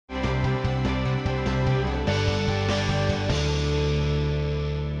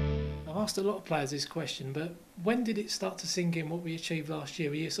asked a lot of players this question, but when did it start to sink in what we achieved last year?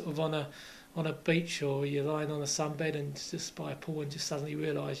 Were you sort of on a beach, or were you lying on a sunbed and just by a pool and just suddenly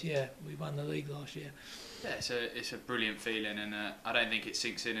realise, yeah, we won the league last year? Yeah, it's a brilliant feeling, and I don't think it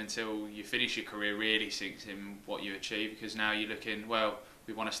sinks in until you finish your career. Really sinks in what you achieve, because now you're looking, well,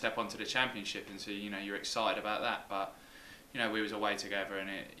 we want to step onto the Championship, and so you're excited about that. But we was away together, and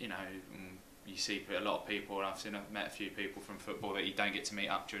you see a lot of people, and I've met a few people from football that you don't get to meet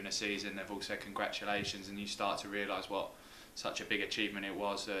up during the season. They've all said congratulations, and you start to realise what such a big achievement it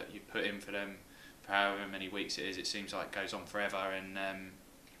was that you put in for them for however many weeks it is. It seems like it goes on forever, and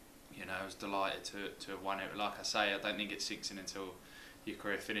I was delighted to have won it. Like I say, I don't think it sinks in until your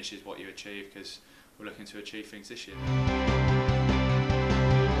career finishes what you achieve, because we're looking to achieve things this year.